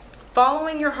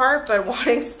following your heart, but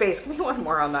wanting space. Give me one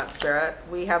more on that, Spirit.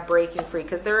 We have breaking free,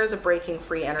 because there is a breaking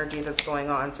free energy that's going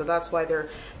on. So that's why there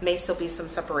may still be some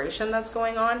separation that's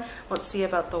going on. Let's see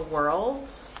about the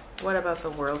World. What about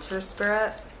the World here,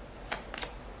 Spirit?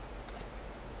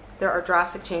 There are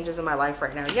drastic changes in my life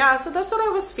right now. Yeah, so that's what I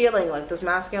was feeling. Like this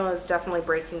masculine is definitely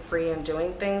breaking free and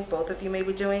doing things. Both of you may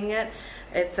be doing it.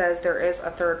 It says there is a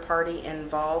third party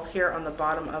involved here on the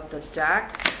bottom of the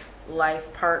deck.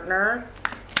 Life partner,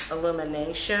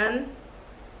 illumination,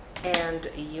 and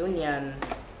union.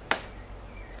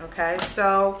 Okay,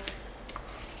 so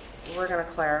we're going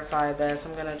to clarify this.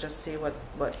 I'm going to just see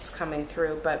what's coming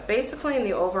through. But basically in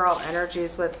the overall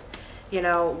energies with, you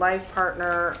know, life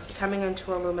partner, coming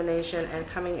into illumination and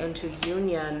coming into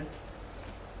union,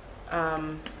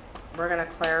 we're going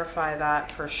to clarify that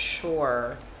for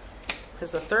sure,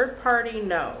 because the third party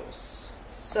knows.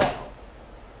 So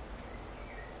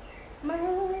my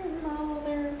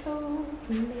mother told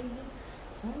me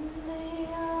someday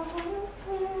I will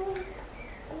come.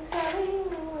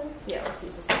 Yeah, let's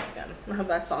use the song again. I have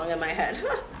that song in my head.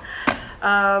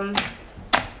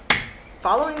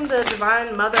 Following the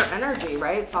divine mother energy,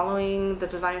 right? Following the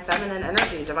divine feminine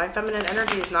energy. Divine feminine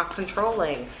energy is not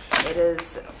controlling. It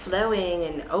is flowing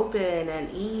and open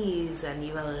and ease, and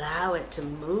you allow it to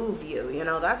move you. You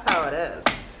know, that's how it is.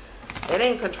 It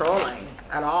ain't controlling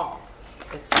at all.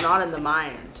 It's not in the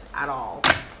mind at all.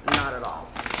 Not at all.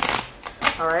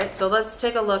 All right, so let's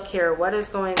take a look here. What is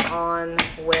going on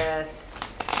with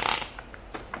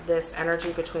this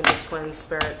energy between the twin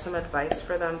spirits? Some advice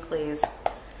for them, please.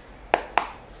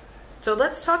 So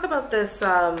let's talk about this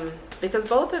because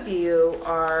both of you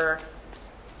are,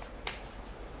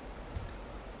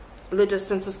 the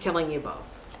distance is killing you both,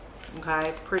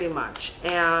 okay, pretty much.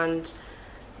 And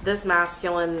this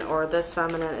masculine or this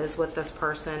feminine is with this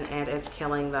person and it's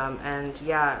killing them. And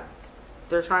yeah,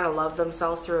 they're trying to love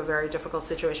themselves through a very difficult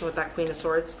situation with that Queen of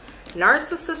Swords.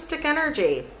 Narcissistic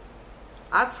energy.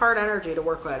 That's hard energy to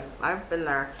work with. I've been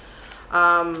there.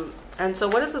 And so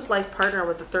what is this life partner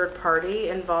with the third party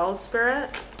involved, Spirit?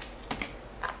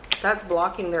 That's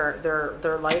blocking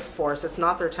their life force. It's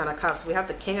not their Ten of Cups. We have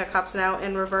the King of Cups now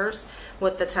in reverse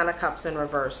with the Ten of Cups in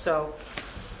reverse. So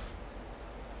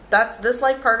that's this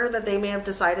life partner that they may have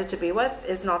decided to be with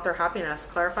is not their happiness.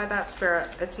 Clarify that, Spirit.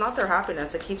 It's not their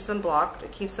happiness. It keeps them blocked.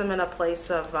 It keeps them in a place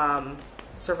of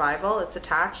survival. It's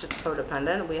attached. It's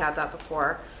codependent. We had that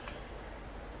before.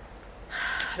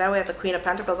 Now we have the Queen of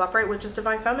Pentacles upright, which is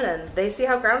divine feminine. They see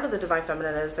how grounded the divine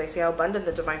feminine is. They see how abundant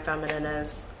the divine feminine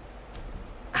is.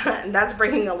 And that's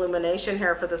bringing illumination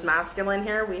here for this masculine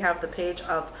here. We have the Page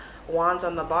of Wands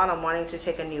on the bottom, wanting to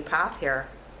take a new path here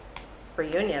for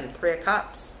union. Three of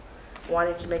Cups,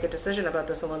 wanting to make a decision about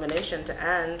this illumination to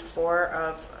end. Four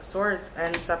of Swords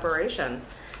and separation.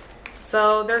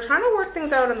 So they're trying to work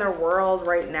things out in their world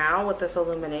right now with this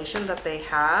illumination that they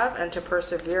have, and to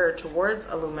persevere towards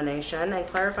illumination and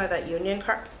clarify that union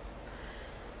card.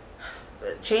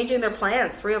 Changing their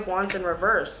plans. Three of Wands in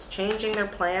reverse. Changing their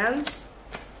plans.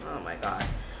 Oh my God.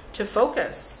 To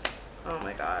focus. Oh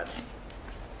my God.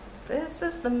 This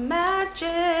is the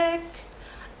magic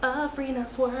of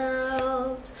Rena's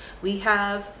world. We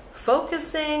have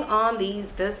focusing on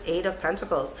this Eight of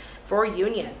Pentacles for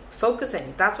union.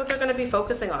 Focusing. That's what they're going to be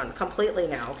focusing on completely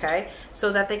now, okay?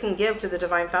 So that they can give to the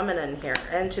divine feminine here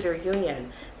and to their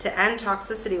union. To end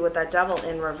toxicity with that Devil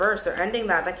in reverse. They're ending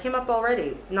that. That came up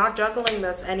already. Not juggling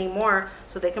this anymore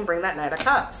so they can bring that Knight of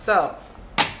Cups. So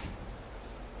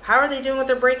how are they doing with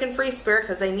their breaking free, Spirit?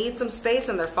 Because they need some space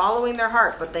and they're following their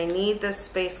heart. But they need this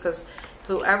space because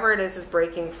whoever it is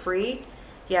breaking free.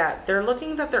 Yeah, they're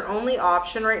looking that their only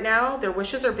option right now, their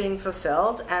wishes are being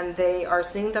fulfilled, and they are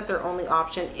seeing that their only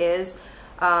option is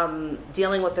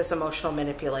dealing with this emotional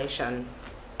manipulation.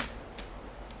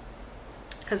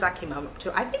 Because that came up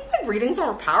too. I think my readings are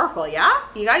more powerful, yeah?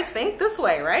 You guys think this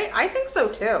way, right? I think so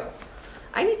too.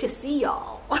 I need to see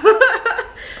y'all.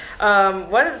 So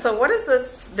what is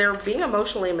this? They're being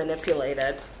emotionally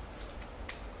manipulated.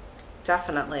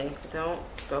 Definitely. Don't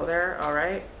go there, all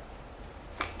right?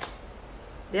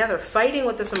 Yeah, they're fighting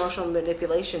with this emotional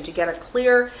manipulation to get a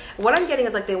clear, what I'm getting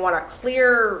is like they want a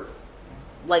clear,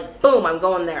 like, boom, I'm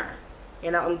going there.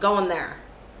 You know, I'm going there.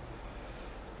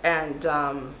 And,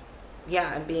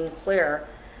 yeah, and being clear.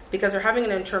 Because they're having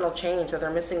an internal change, that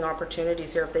they're missing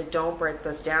opportunities here if they don't break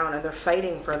this down. And they're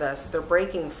fighting for this. They're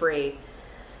breaking free.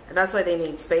 And that's why they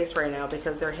need space right now,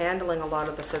 because they're handling a lot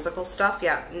of the physical stuff.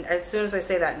 Yeah, as soon as I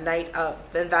say that, Knight of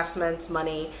investments,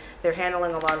 money, they're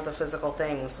handling a lot of the physical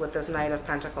things with this Knight of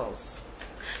Pentacles.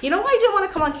 You know why I didn't want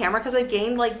to come on camera? Because I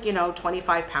gained like, you know,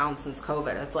 25 pounds since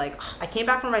COVID. It's like, I came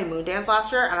back from my moon dance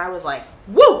last year and I was like,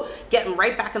 woo, getting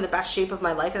right back in the best shape of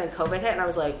my life. And then COVID hit and I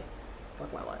was like,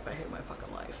 fuck my life. I hate my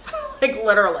fucking life. Like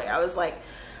literally, I was like,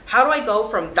 how do I go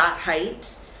from that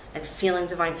height and feeling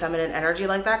divine feminine energy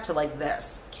like that to like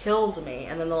this? Killed me.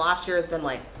 And then the last year has been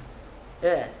like,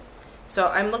 ugh. So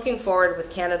I'm looking forward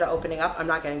with Canada opening up. I'm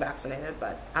not getting vaccinated,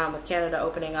 but with Canada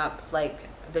opening up, like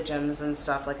the gyms and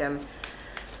stuff, like I'm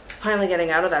finally getting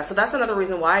out of that. So that's another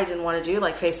reason why I didn't want to do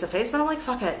like face to face, but I'm like,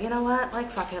 fuck it. You know what? Like,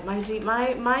 fuck it.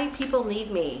 My people need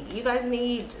me. You guys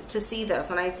need to see this.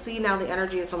 And I see now the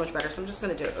energy is so much better. So I'm just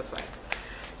going to do it this way.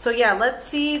 So yeah, let's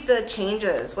see the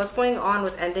changes. What's going on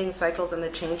with ending cycles and the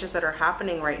changes that are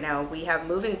happening right now. We have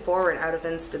moving forward out of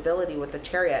instability with the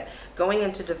Chariot, going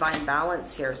into divine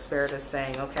balance here, Spirit is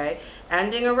saying, okay?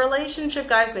 Ending a relationship,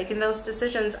 guys, making those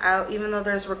decisions out, even though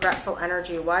there's regretful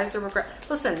energy. Why is there regret?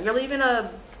 Listen, you're leaving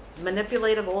a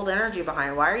manipulative old energy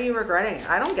behind. Why are you regretting it?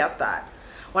 I don't get that.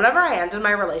 Whenever I ended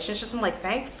my relationships, I'm like,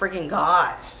 thank freaking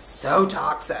God. So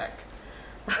toxic.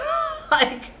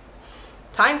 Like,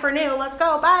 time for new, let's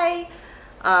go, bye.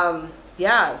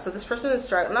 Yeah, so this person is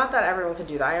struggling. Not that everyone can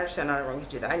do that. I understand not everyone can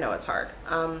do that. I know it's hard.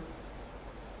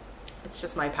 It's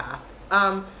just my path.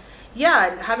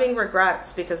 Yeah, having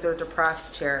regrets because they're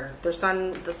depressed here. The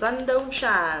sun don't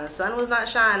shine. The sun was not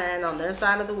shining on their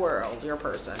side of the world, your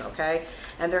person, okay?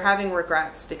 And they're having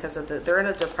regrets because of they're in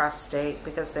a depressed state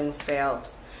because things failed.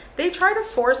 They try to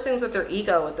force things with their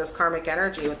ego with this karmic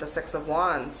energy, with the Six of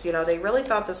Wands. You know, they really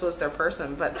thought this was their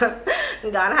person, but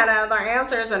God had other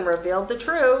answers and revealed the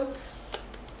truth.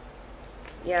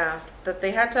 Yeah, that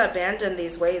they had to abandon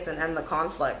these ways and end the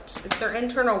conflict. It's their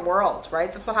internal world,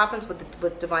 right? That's what happens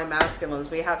with divine masculines.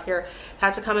 We have here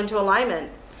had to come into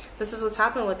alignment. This is what's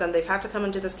happened with them. They've had to come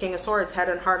into this King of Swords, head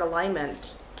and heart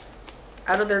alignment.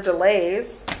 Out of their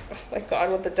delays, oh my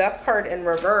God, with the Death card in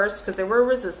reverse, because they were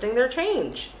resisting their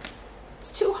change.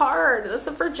 It's too hard. That's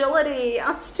a fragility.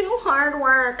 It's too hard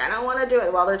work. I don't want to do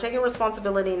it. Well, they're taking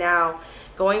responsibility now,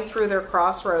 going through their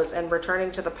crossroads and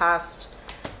returning to the past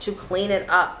to clean it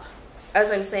up.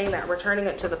 As I'm saying that, returning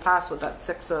it to the past with that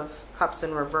Six of Cups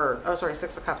in reverse. Oh, sorry,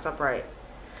 Six of Cups upright.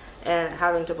 And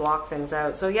having to block things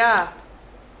out. So yeah,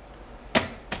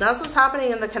 that's what's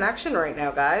happening in the connection right now,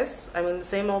 guys. I mean, the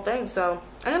same old thing. So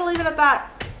I'm going to leave it at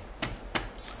that.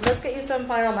 Let's get you some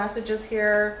final messages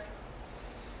here.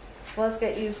 Let's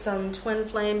get you some twin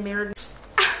flame mirrored.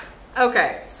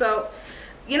 Okay, so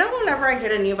you know, whenever I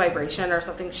hit a new vibration or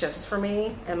something shifts for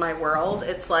me in my world,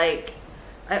 it's like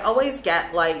I always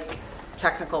get like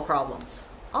technical problems.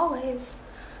 Always.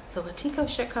 The Watiko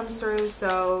shit comes through.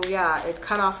 So yeah, it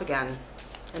cut off again.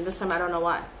 And this time I don't know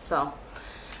what. So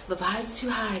the vibe's too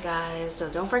high, guys. So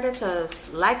don't forget to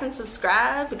like and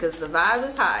subscribe because the vibe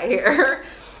is high here.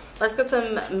 Let's get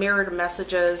some mirrored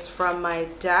messages from my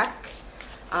deck.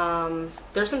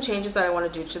 There's some changes that I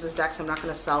want to do to this deck, so I'm not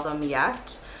going to sell them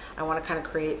yet. I want to kind of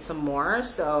create some more.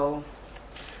 So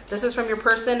this is from your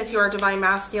person. If you are divine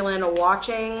masculine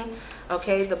watching,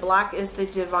 okay, the black is the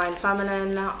divine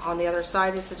feminine. On the other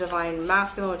side is the divine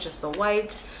masculine, which is the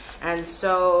white. And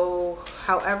so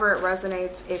however it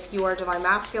resonates, if you are divine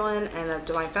masculine and a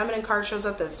divine feminine card shows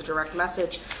up, that's a direct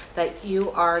message that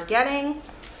you are getting.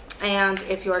 And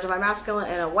if you are divine masculine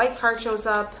and a white card shows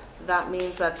up, that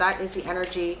means that that is the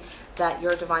energy that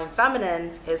your divine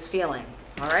feminine is feeling.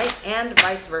 All right, and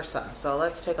vice versa. So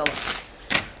let's take a look.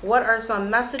 What are some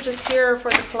messages here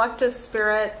for the collective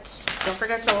spirit? Don't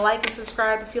forget to like and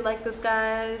subscribe if you like this,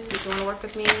 guys. If you want to work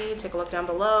with me, take a look down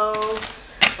below.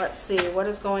 Let's see what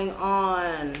is going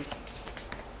on.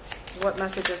 What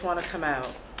messages want to come out?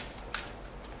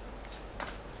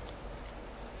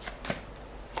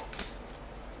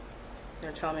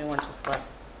 They're telling me when to flip.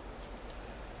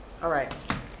 All right.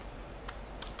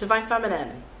 Divine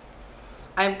feminine.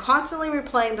 I am constantly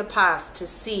replaying the past to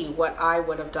see what I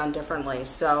would have done differently.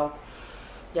 So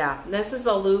yeah, this is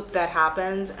the loop that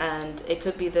happens, and it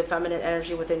could be the feminine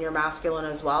energy within your masculine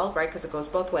as well, right? Because it goes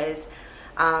both ways.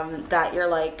 That you're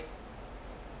like,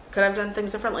 could I have done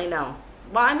things differently? No.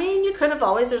 Well, I mean, you could have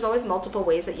always, there's always multiple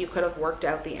ways that you could have worked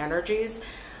out the energies.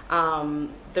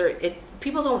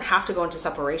 People don't have to go into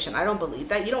separation. I don't believe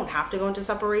that. You don't have to go into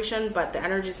separation, but the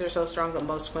energies are so strong that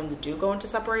most twins do go into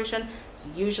separation. It's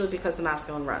usually because the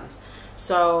masculine runs.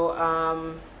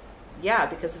 So, yeah,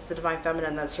 because it's the divine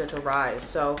feminine that's here to rise.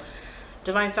 So,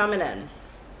 divine feminine,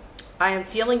 I am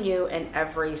feeling you in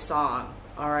every song.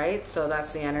 All right, so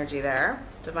that's the energy there.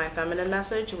 Divine feminine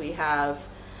message. We have,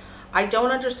 I don't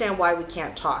understand why we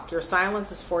can't talk. Your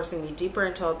silence is forcing me deeper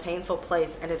into a painful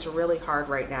place, and it's really hard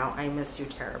right now. I miss you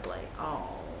terribly.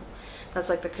 Oh, that's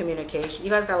like the communication.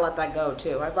 You guys gotta let that go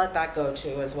too. I've let that go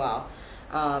too as well.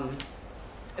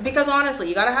 Because honestly,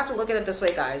 you gotta have to look at it this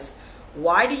way, guys.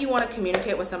 Why do you want to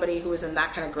communicate with somebody who is in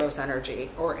that kind of gross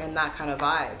energy or in that kind of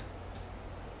vibe?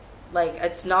 Like,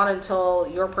 it's not until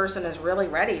your person is really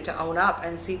ready to own up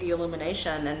and see the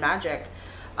illumination and magic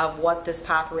of what this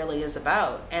path really is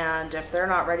about. And if they're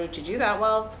not ready to do that,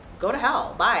 well, go to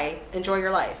hell. Bye. Enjoy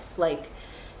your life. Like,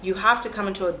 you have to come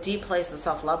into a deep place of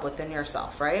self-love within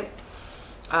yourself, right?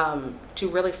 To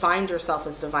really find yourself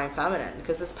as divine feminine,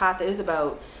 because this path is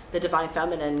about the divine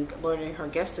feminine learning her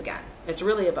gifts again. It's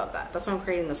really about that. That's why I'm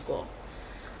creating the school.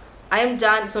 I am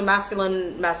done. So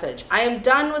masculine message. I am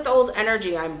done with old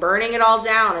energy. I'm burning it all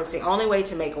down. It's the only way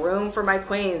to make room for my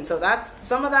queen. So that's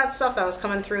some of that stuff that was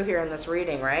coming through here in this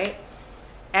reading, right?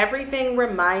 Everything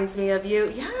reminds me of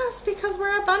you. Yes, because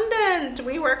we're abundant.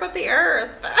 We work with the earth.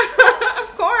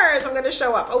 Of course, I'm going to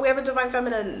show up. Oh, we have a divine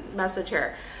feminine message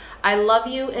here. I love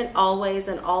you in all ways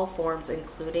and all forms,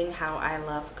 including how I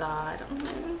love God.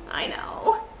 I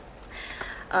know.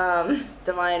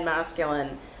 Divine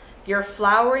masculine. Your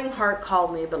flowering heart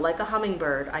called me, but like a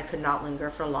hummingbird, I could not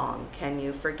linger for long. Can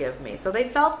you forgive me? So they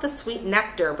felt the sweet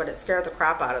nectar, but it scared the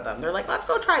crap out of them. They're like, let's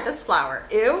go try this flower.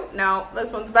 Ew, no,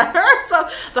 this one's better. So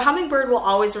the hummingbird will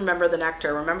always remember the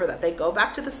nectar. Remember that. They go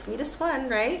back to the sweetest one,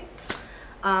 right?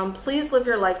 Please live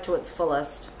your life to its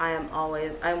fullest.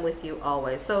 I'm with you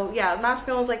always. So yeah,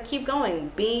 masculine is like, keep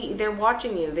going. They're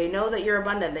watching you. They know that you're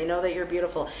abundant. They know that you're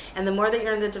beautiful. And the more that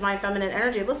you're in the divine feminine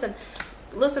energy, listen,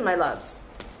 my loves.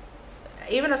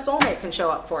 Even a soulmate can show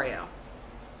up for you,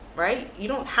 right? You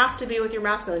don't have to be with your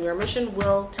masculine. Your mission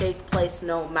will take place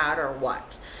no matter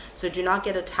what. So do not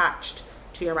get attached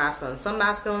to your masculine. Some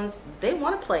masculines, they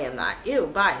want to play in that. Ew,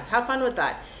 bye. Have fun with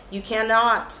that. You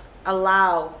cannot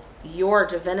allow your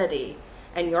divinity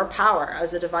and your power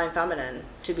as a divine feminine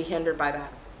to be hindered by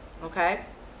that. Okay?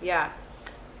 Yeah.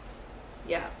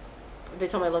 Yeah. They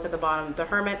told me to look at the bottom. The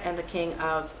Hermit and the King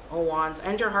of Wands.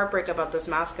 End your heartbreak about this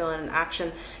masculine in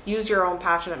action. Use your own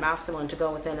passionate masculine to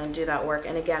go within and do that work.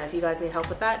 And again, if you guys need help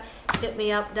with that, hit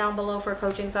me up down below for a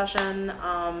coaching session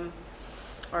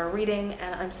or a reading.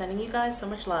 And I'm sending you guys so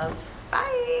much love.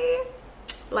 Bye.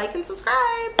 Like and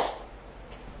subscribe.